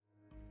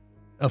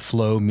a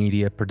Flow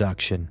Media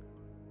production.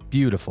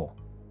 Beautiful,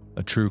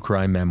 a true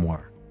crime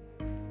memoir.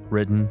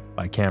 Written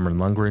by Cameron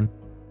Lundgren,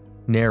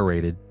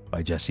 narrated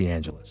by Jesse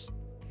Angelus.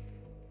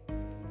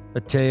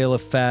 A tale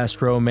of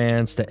fast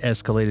romance that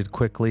escalated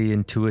quickly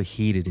into a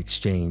heated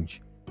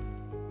exchange.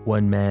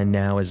 One man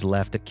now is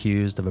left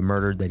accused of a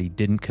murder that he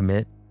didn't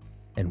commit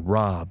and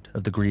robbed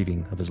of the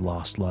grieving of his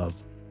lost love.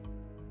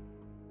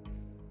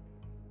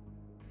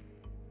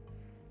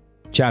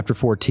 Chapter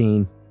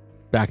 14,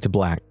 Back to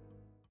Black.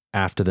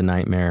 After the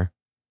Nightmare,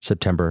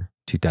 September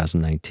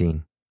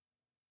 2019.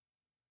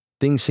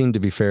 Things seemed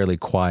to be fairly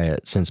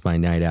quiet since my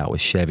night out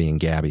with Chevy and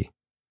Gabby.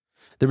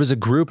 There was a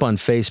group on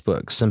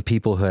Facebook some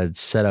people who had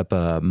set up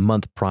a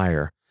month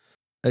prior,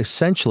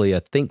 essentially a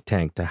think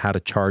tank to how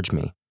to charge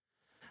me.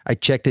 I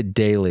checked it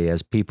daily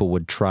as people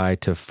would try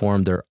to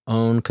form their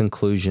own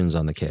conclusions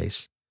on the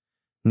case.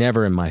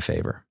 Never in my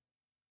favor.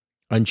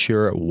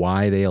 Unsure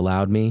why they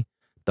allowed me,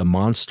 the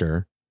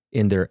monster,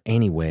 in there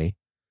anyway.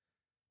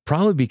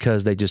 Probably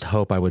because they just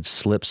hope I would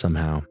slip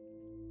somehow.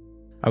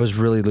 I was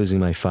really losing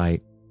my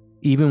fight,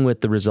 even with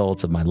the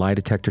results of my lie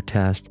detector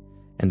test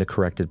and the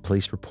corrected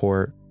police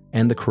report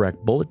and the correct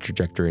bullet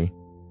trajectory.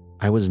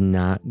 I was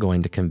not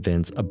going to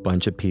convince a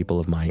bunch of people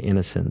of my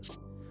innocence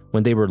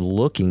when they were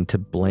looking to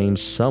blame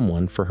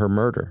someone for her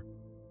murder,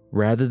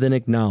 rather than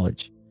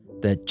acknowledge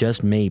that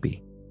just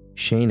maybe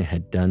Shayna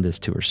had done this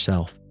to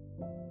herself,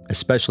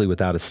 especially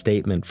without a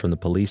statement from the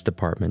police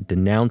department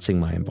denouncing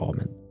my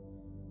involvement.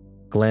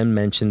 Glenn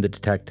mentioned the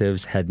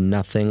detectives had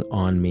nothing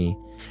on me,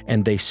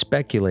 and they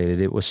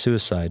speculated it was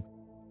suicide.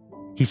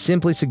 He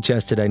simply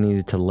suggested I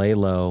needed to lay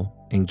low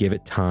and give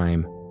it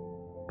time,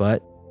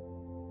 but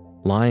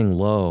lying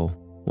low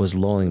was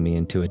lulling me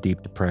into a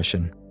deep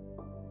depression.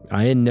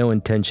 I had no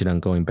intention on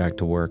going back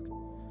to work,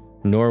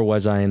 nor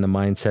was I in the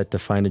mindset to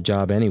find a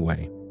job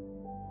anyway.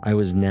 I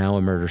was now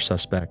a murder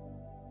suspect.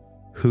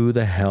 Who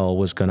the hell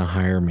was going to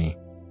hire me?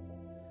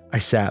 I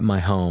sat in my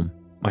home,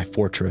 my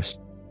fortress,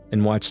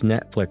 and watched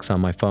Netflix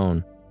on my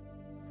phone,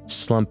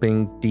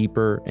 slumping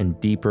deeper and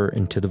deeper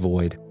into the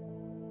void.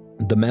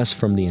 The mess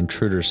from the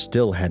intruder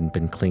still hadn't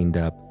been cleaned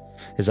up,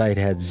 as I had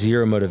had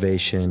zero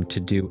motivation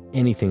to do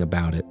anything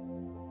about it.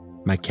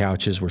 My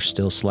couches were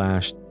still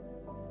slashed,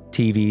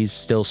 TVs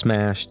still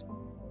smashed,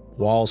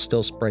 walls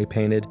still spray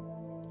painted.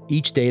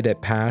 Each day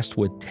that passed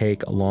would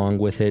take along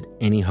with it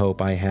any hope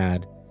I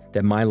had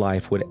that my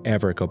life would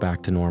ever go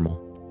back to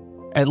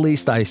normal. At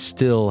least I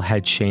still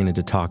had Shayna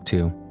to talk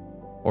to.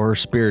 Or her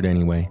spirit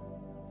anyway.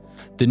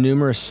 The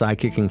numerous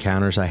psychic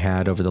encounters I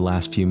had over the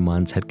last few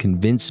months had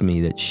convinced me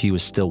that she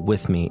was still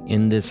with me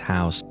in this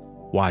house,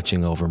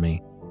 watching over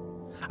me.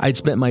 I'd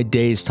spent my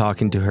days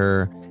talking to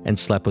her and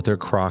slept with her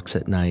Crocs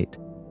at night.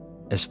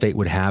 As fate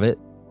would have it,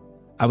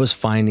 I was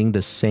finding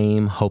the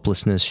same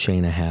hopelessness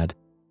Shayna had.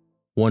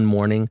 One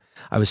morning,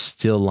 I was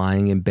still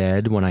lying in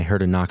bed when I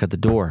heard a knock at the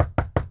door.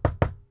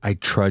 I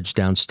trudged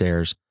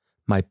downstairs,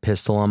 my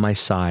pistol on my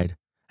side,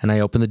 and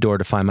I opened the door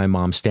to find my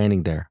mom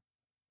standing there.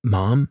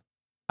 "Mom?"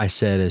 I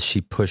said as she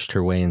pushed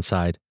her way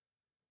inside.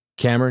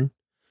 "Cameron,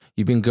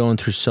 you've been going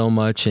through so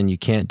much and you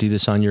can't do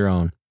this on your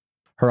own."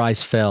 Her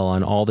eyes fell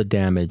on all the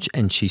damage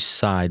and she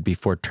sighed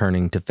before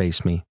turning to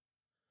face me.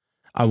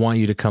 "I want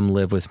you to come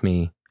live with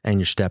me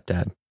and your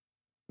stepdad."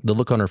 The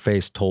look on her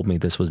face told me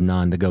this was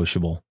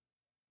non-negotiable.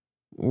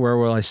 "Where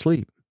will I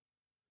sleep?"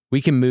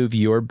 "We can move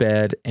your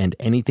bed and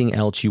anything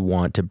else you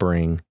want to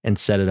bring and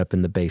set it up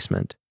in the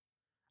basement.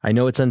 I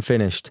know it's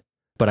unfinished,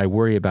 but I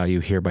worry about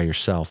you here by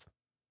yourself."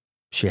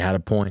 She had a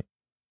point.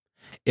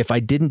 If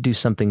I didn't do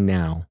something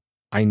now,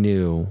 I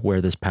knew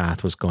where this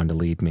path was going to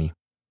lead me.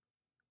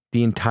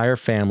 The entire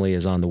family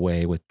is on the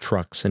way with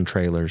trucks and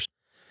trailers,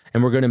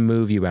 and we're going to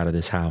move you out of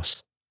this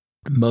house.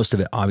 Most of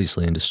it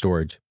obviously into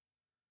storage.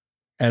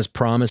 As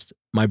promised,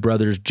 my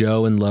brothers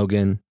Joe and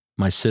Logan,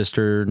 my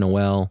sister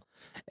Noelle,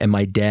 and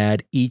my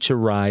dad each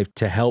arrived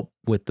to help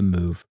with the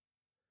move.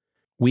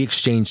 We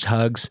exchanged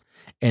hugs,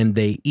 and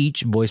they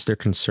each voiced their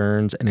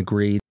concerns and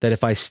agreed that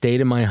if I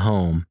stayed in my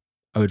home,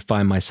 I would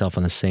find myself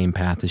on the same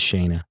path as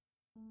Shayna.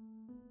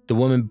 The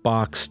women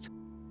boxed,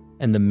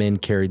 and the men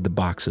carried the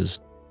boxes.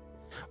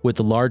 With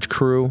the large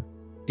crew,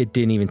 it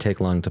didn't even take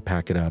long to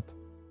pack it up.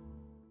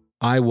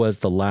 I was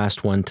the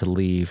last one to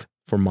leave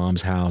for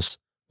Mom's house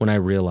when I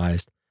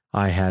realized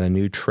I had a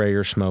new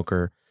Traeger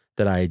smoker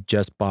that I had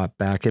just bought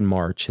back in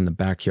March in the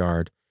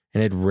backyard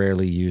and had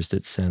rarely used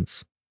it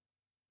since.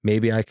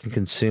 Maybe I can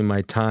consume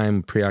my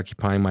time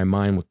preoccupying my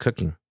mind with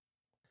cooking.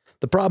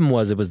 The problem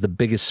was it was the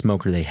biggest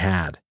smoker they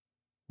had.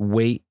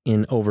 Weight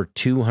in over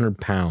 200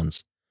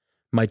 pounds.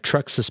 My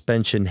truck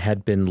suspension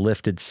had been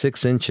lifted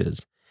 6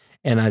 inches,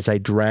 and as I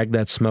dragged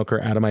that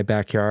smoker out of my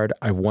backyard,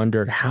 I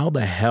wondered how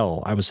the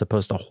hell I was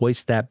supposed to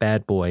hoist that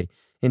bad boy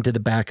into the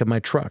back of my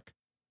truck.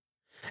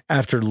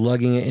 After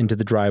lugging it into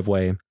the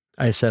driveway,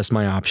 I assessed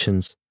my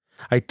options.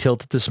 I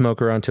tilted the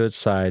smoker onto its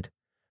side,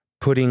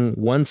 putting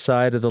one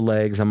side of the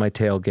legs on my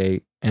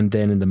tailgate, and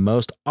then in the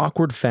most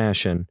awkward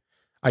fashion,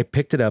 I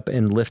picked it up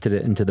and lifted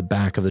it into the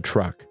back of the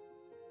truck.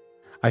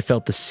 I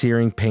felt the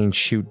searing pain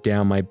shoot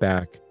down my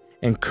back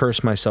and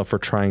cursed myself for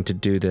trying to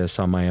do this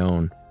on my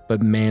own,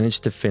 but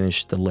managed to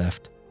finish the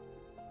lift.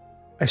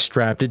 I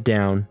strapped it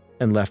down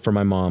and left for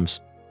my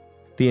mom's.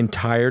 The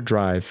entire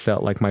drive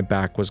felt like my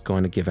back was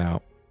going to give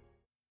out.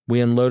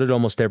 We unloaded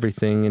almost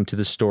everything into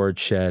the storage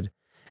shed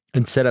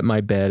and set up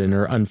my bed in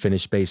her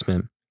unfinished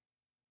basement.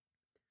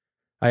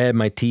 I had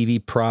my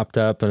TV propped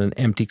up on an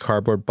empty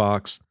cardboard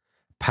box,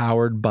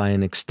 powered by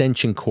an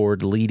extension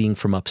cord leading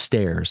from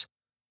upstairs.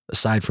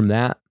 Aside from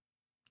that,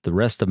 the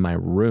rest of my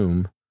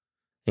room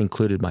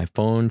included my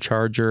phone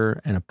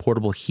charger and a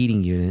portable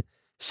heating unit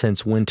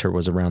since winter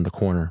was around the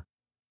corner.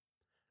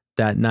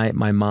 That night,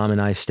 my mom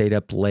and I stayed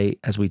up late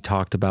as we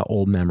talked about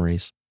old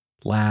memories,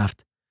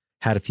 laughed,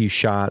 had a few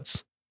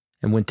shots,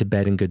 and went to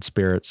bed in good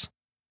spirits.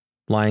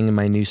 Lying in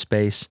my new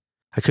space,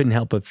 I couldn't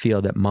help but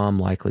feel that Mom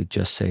likely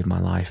just saved my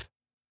life.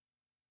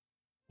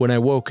 When I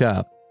woke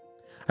up,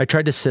 I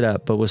tried to sit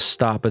up but was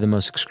stopped by the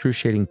most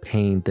excruciating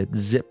pain that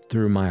zipped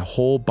through my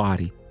whole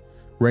body,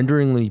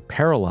 rendering me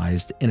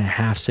paralyzed in a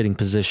half-sitting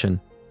position.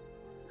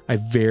 I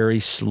very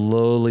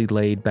slowly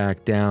laid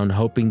back down,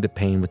 hoping the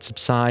pain would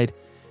subside,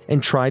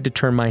 and tried to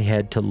turn my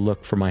head to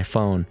look for my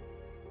phone,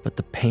 but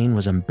the pain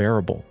was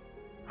unbearable.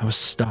 I was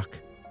stuck.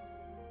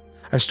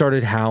 I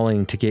started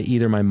howling to get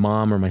either my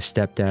mom or my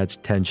stepdad's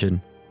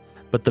attention,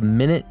 but the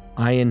minute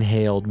I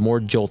inhaled,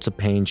 more jolts of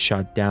pain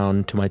shot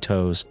down to my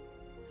toes.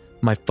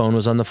 My phone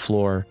was on the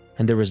floor,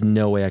 and there was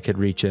no way I could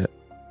reach it.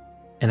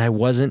 And I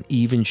wasn't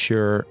even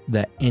sure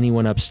that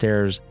anyone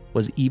upstairs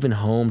was even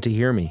home to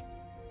hear me.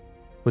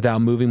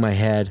 Without moving my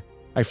head,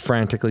 I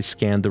frantically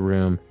scanned the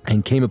room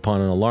and came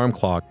upon an alarm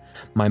clock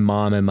my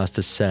mom had must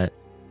have set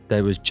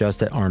that was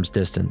just at arm's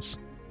distance.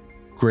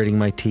 Gritting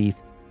my teeth,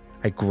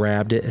 I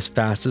grabbed it as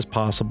fast as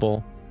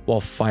possible while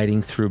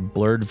fighting through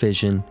blurred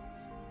vision.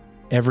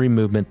 Every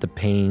movement, the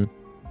pain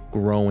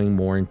growing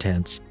more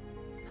intense,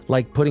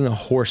 like putting a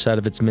horse out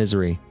of its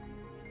misery.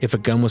 If a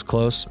gun was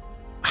close,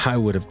 I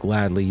would have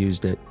gladly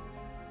used it.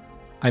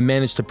 I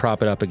managed to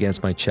prop it up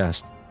against my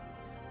chest.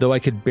 Though I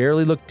could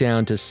barely look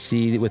down to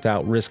see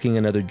without risking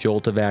another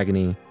jolt of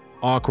agony,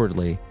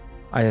 awkwardly,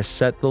 I had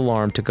set the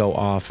alarm to go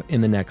off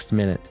in the next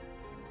minute,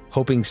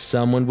 hoping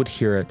someone would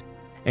hear it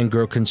and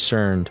grow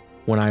concerned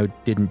when I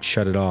didn't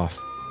shut it off.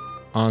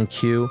 On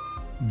cue,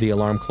 the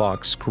alarm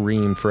clock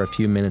screamed for a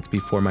few minutes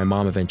before my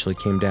mom eventually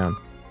came down.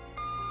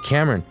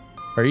 "Cameron,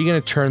 are you going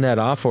to turn that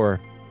off, or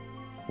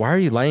why are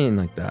you laying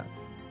like that?"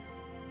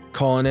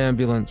 "Call an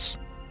ambulance,"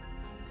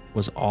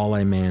 was all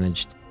I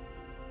managed,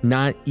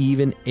 not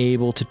even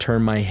able to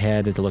turn my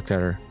head and to look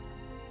at her.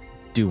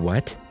 "Do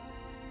what?"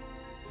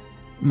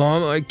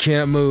 "Mom, I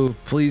can't move.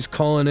 Please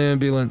call an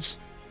ambulance."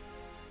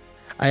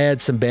 I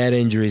had some bad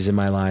injuries in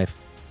my life,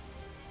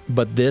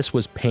 but this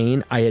was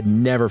pain I had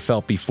never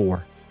felt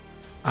before.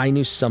 I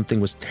knew something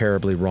was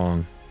terribly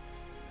wrong.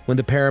 When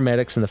the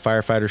paramedics and the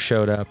firefighters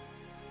showed up,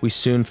 we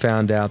soon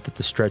found out that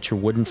the stretcher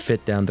wouldn't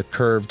fit down the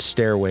curved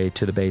stairway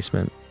to the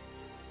basement.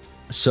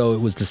 So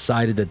it was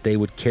decided that they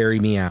would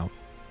carry me out.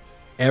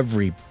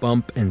 Every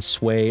bump and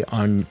sway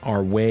on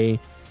our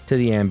way to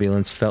the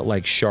ambulance felt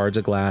like shards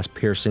of glass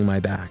piercing my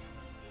back.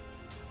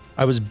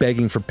 I was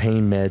begging for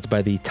pain meds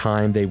by the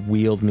time they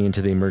wheeled me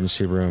into the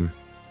emergency room.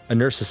 A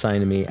nurse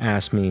assigned to me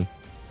asked me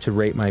to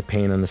rate my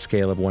pain on a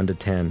scale of 1 to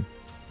 10.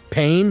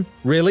 "Pain?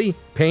 Really?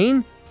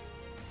 Pain?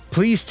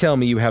 Please tell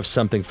me you have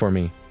something for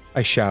me,"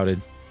 I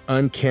shouted,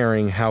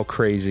 uncaring how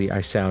crazy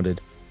I sounded.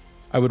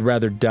 I would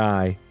rather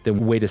die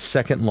than wait a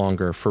second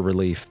longer for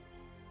relief.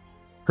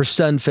 Her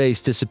stunned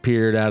face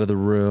disappeared out of the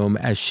room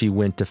as she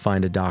went to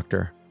find a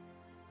doctor.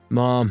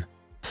 "Mom,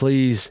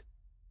 please,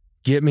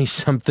 get me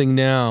something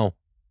now."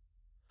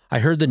 I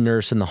heard the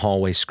nurse in the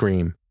hallway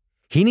scream,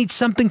 "He needs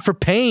something for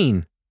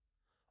pain."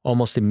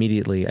 Almost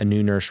immediately, a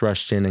new nurse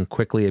rushed in and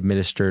quickly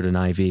administered an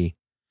IV.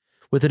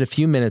 Within a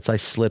few minutes, I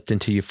slipped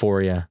into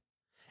euphoria,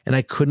 and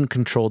I couldn't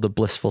control the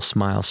blissful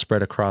smile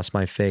spread across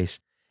my face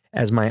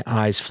as my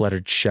eyes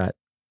fluttered shut.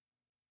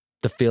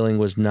 The feeling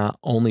was not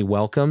only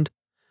welcomed,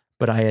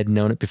 but I had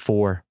known it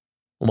before.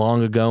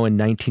 Long ago in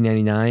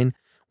 1999,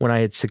 when I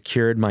had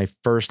secured my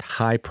first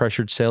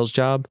high-pressured sales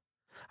job,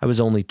 I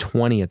was only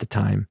 20 at the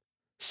time,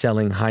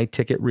 selling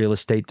high-ticket real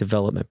estate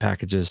development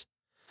packages,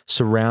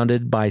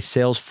 surrounded by a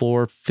sales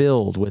floor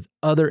filled with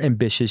other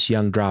ambitious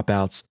young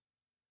dropouts.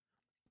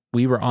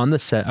 We were on the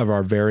set of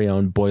our very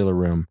own Boiler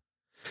Room,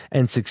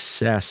 and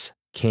success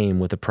came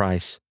with a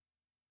price.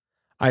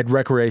 I'd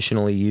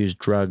recreationally used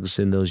drugs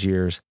in those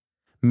years,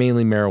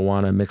 mainly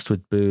marijuana mixed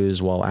with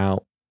booze while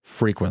out,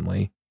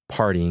 frequently,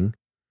 partying.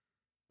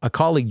 A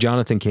colleague,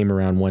 Jonathan, came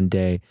around one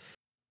day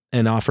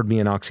and offered me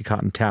an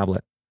Oxycontin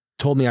tablet,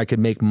 told me I could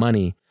make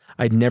money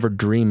I'd never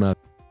dream of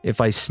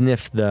if I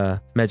sniffed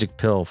the magic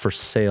pill for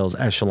sales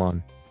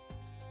echelon.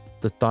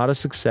 The thought of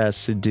success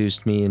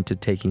seduced me into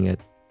taking it,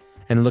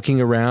 and looking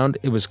around,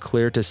 it was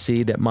clear to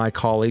see that my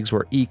colleagues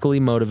were equally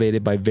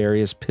motivated by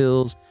various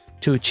pills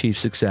to achieve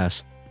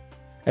success.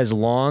 As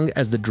long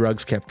as the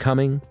drugs kept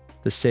coming,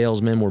 the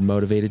salesmen were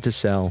motivated to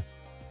sell,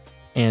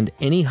 and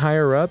any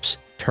higher-ups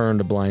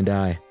turned a blind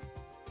eye.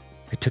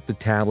 I took the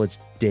tablets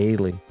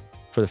daily,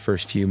 for the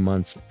first few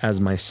months as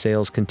my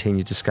sales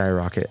continued to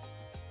skyrocket.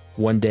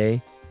 One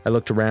day, I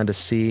looked around to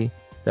see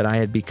that I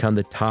had become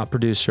the top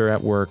producer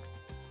at work,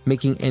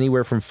 making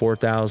anywhere from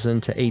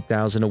 $4,000 to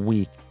 $8,000 a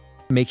week,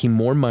 making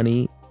more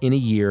money in a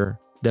year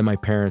than my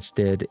parents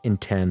did in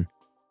 10.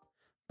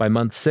 By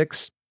month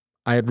 6,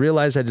 I had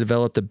realized I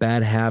developed a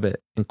bad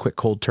habit and quit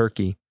cold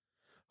turkey,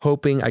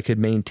 hoping I could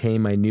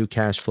maintain my new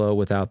cash flow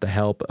without the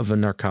help of a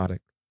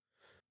narcotic.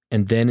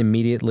 And then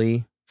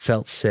immediately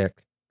felt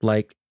sick,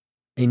 like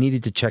I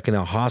needed to check in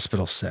a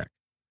hospital sick.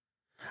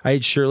 I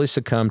had surely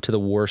succumbed to the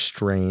worst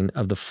strain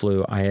of the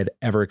flu I had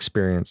ever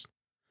experienced.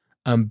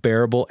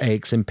 Unbearable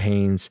aches and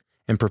pains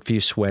and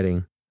profuse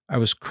sweating. I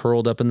was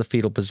curled up in the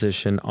fetal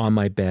position on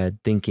my bed,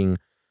 thinking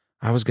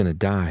I was going to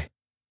die.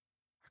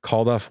 I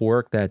called off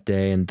work that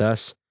day and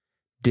thus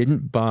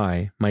didn't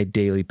buy my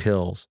daily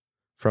pills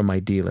from my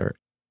dealer,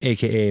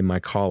 aka my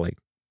colleague.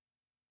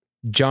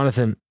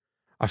 "Jonathan,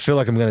 I feel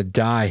like I'm going to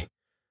die.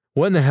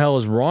 What in the hell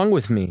is wrong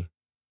with me?"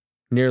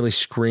 Nearly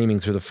screaming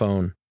through the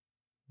phone.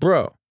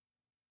 "Bro,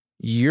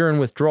 you're in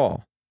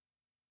withdrawal.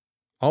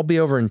 I'll be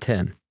over in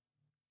 10.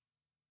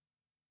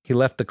 He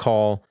left the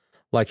call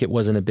like it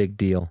wasn't a big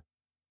deal,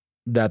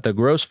 that the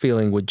gross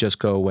feeling would just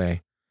go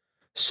away.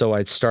 So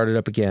I'd started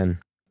up again,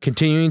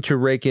 continuing to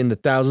rake in the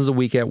thousands a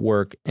week at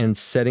work and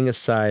setting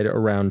aside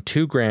around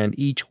 $2,000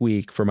 each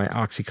week for my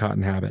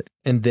Oxycontin habit.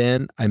 And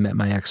then I met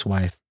my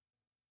ex-wife.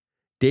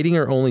 Dating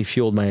her only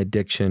fueled my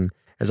addiction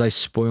as I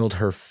spoiled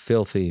her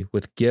filthy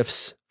with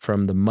gifts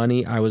from the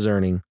money I was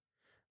earning.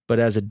 But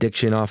as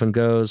addiction often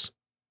goes,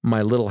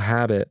 my little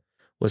habit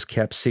was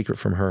kept secret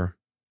from her.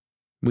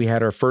 We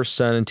had our first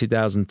son in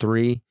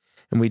 2003,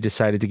 and we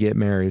decided to get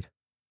married.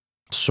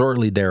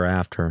 Shortly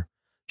thereafter,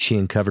 she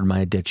uncovered my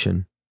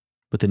addiction.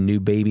 With a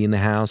new baby in the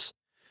house,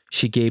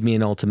 she gave me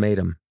an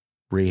ultimatum: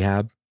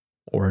 rehab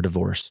or a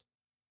divorce.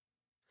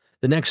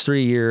 The next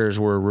 3 years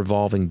were a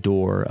revolving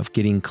door of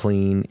getting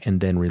clean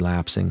and then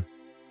relapsing.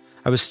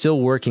 I was still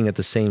working at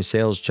the same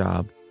sales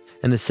job,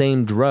 and the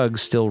same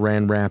drugs still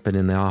ran rampant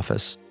in the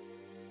office.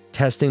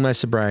 Testing my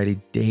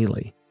sobriety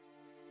daily,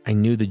 I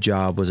knew the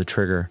job was a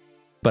trigger,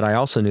 but I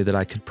also knew that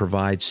I could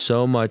provide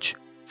so much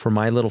for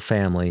my little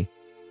family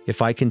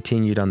if I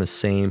continued on the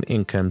same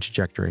income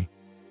trajectory.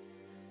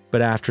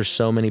 But after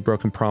so many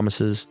broken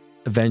promises,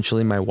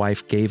 eventually my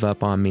wife gave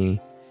up on me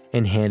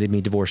and handed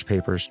me divorce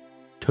papers,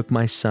 took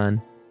my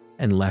son,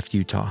 and left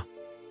Utah.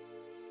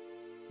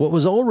 What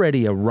was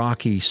already a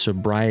rocky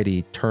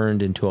sobriety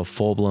turned into a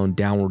full-blown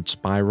downward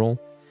spiral,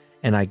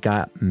 and I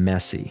got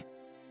messy.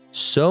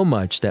 So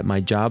much that my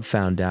job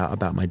found out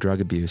about my drug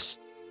abuse.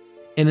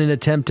 In an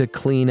attempt to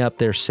clean up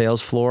their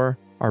sales floor,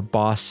 our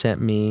boss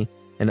sent me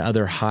and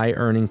other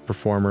high-earning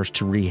performers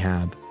to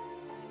rehab,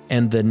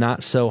 and the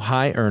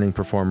not-so-high-earning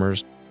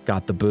performers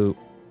got the boot.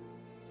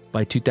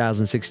 By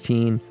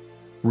 2016,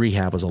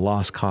 rehab was a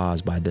lost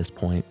cause by this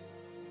point.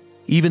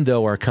 Even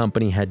though our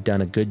company had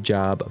done a good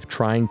job of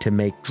trying to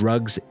make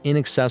drugs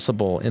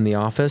inaccessible in the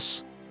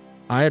office,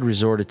 I had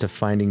resorted to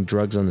finding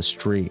drugs on the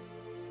street.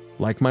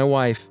 Like my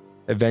wife,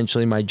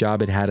 eventually my job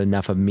had had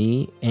enough of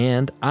me,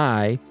 and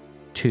I,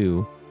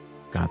 too,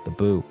 got the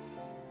boot.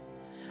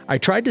 I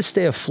tried to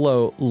stay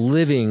afloat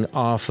living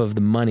off of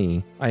the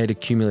money I had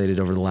accumulated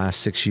over the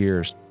last 6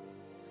 years.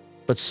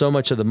 But so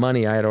much of the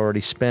money I had already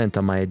spent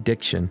on my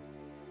addiction.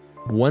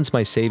 Once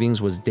my savings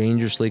was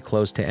dangerously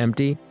close to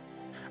empty,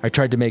 I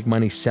tried to make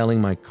money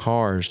selling my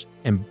cars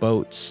and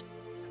boats,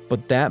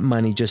 but that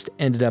money just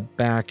ended up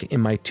back in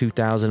my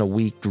 $2,000 a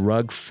week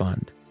drug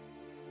fund.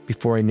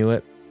 Before I knew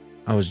it,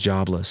 I was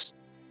jobless.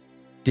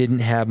 Didn't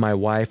have my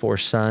wife or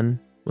son,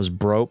 was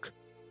broke,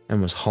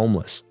 and was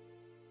homeless.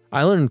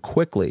 I learned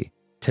quickly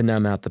to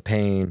numb out the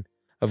pain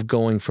of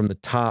going from the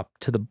top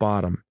to the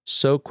bottom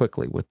so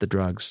quickly with the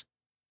drugs.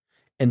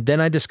 And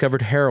then I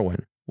discovered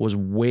heroin was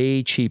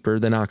way cheaper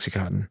than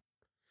Oxycontin.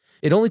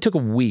 It only took a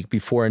week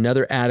before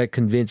another addict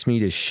convinced me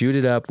to shoot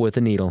it up with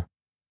a needle.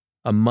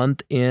 A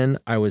month in,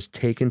 I was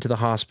taken to the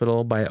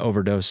hospital by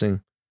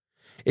overdosing.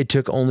 It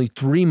took only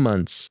 3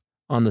 months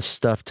on the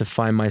stuff to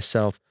find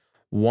myself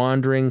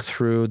wandering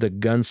through the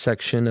gun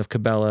section of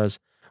Cabela's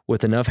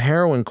with enough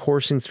heroin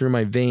coursing through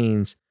my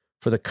veins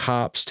for the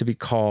cops to be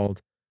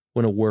called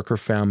when a worker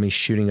found me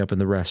shooting up in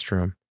the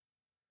restroom.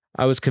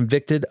 I was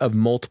convicted of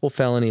multiple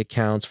felony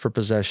accounts for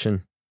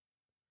possession.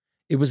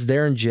 It was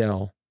there in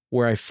jail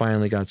where I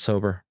finally got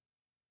sober.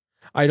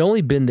 I'd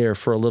only been there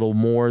for a little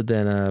more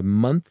than a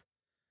month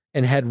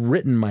and had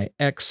written my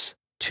ex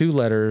 2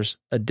 letters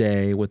a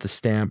day with the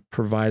stamp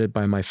provided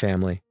by my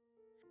family.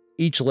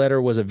 Each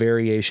letter was a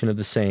variation of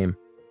the same.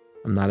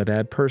 I'm not a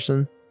bad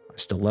person. I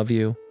still love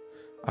you.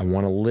 I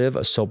want to live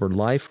a sober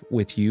life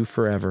with you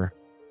forever.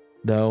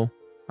 Though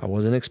I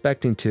wasn't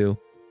expecting to,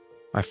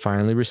 I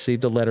finally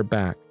received a letter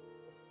back.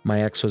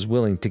 My ex was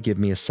willing to give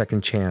me a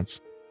second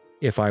chance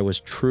if I was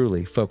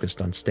truly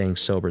focused on staying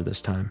sober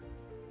this time.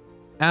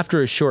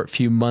 After a short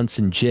few months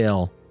in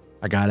jail,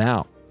 I got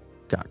out,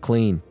 got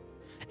clean,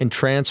 and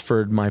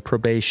transferred my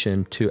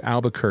probation to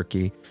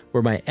Albuquerque,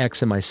 where my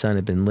ex and my son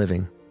had been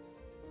living.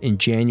 In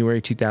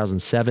January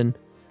 2007,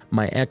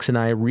 My ex and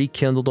I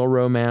rekindled our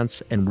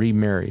romance and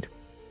remarried,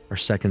 our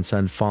second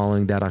son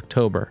following that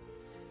October.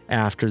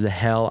 After the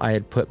hell I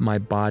had put my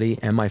body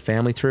and my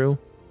family through,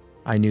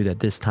 I knew that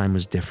this time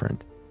was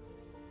different.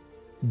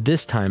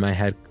 This time I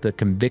had the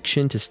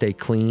conviction to stay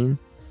clean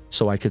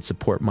so I could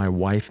support my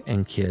wife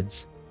and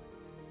kids.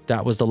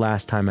 That was the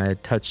last time I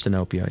had touched an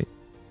opioid.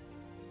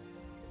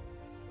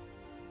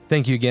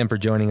 Thank you again for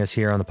joining us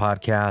here on the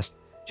podcast.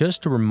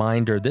 Just a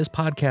reminder, this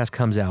podcast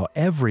comes out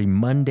every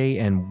Monday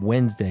and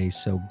Wednesday,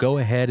 so go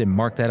ahead and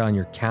mark that on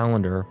your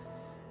calendar.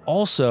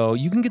 Also,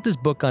 you can get this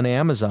book on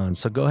Amazon,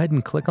 so go ahead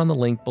and click on the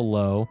link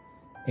below,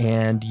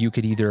 and you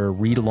could either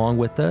read along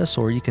with us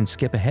or you can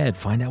skip ahead,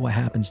 find out what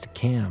happens to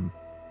Cam.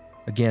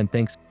 Again,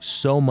 thanks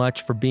so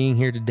much for being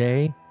here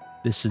today.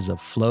 This is a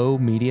Flow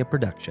Media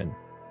production.